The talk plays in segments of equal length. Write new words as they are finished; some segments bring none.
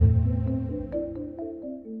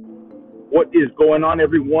What is going on,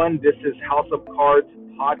 everyone? This is House of Cards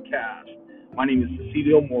Podcast. My name is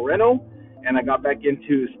Cecilio Moreno, and I got back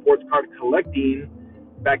into sports card collecting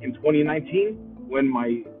back in 2019 when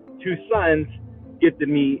my two sons gifted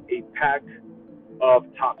me a pack of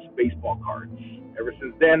Topps baseball cards. Ever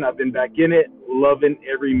since then, I've been back in it, loving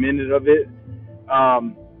every minute of it.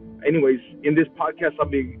 Anyways, in this podcast, I'll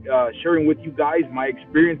be sharing with you guys my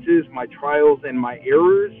experiences, my trials, and my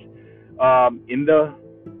errors in the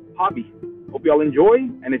hobby. Hope y'all enjoy,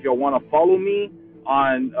 and if y'all want to follow me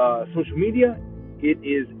on social media, it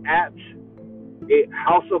is at a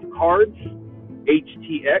House of Cards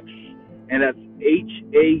HTX, and that's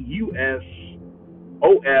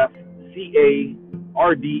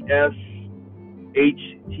HAUSOFCARDS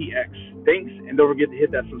HTX. Thanks, and don't forget to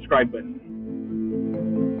hit that subscribe button.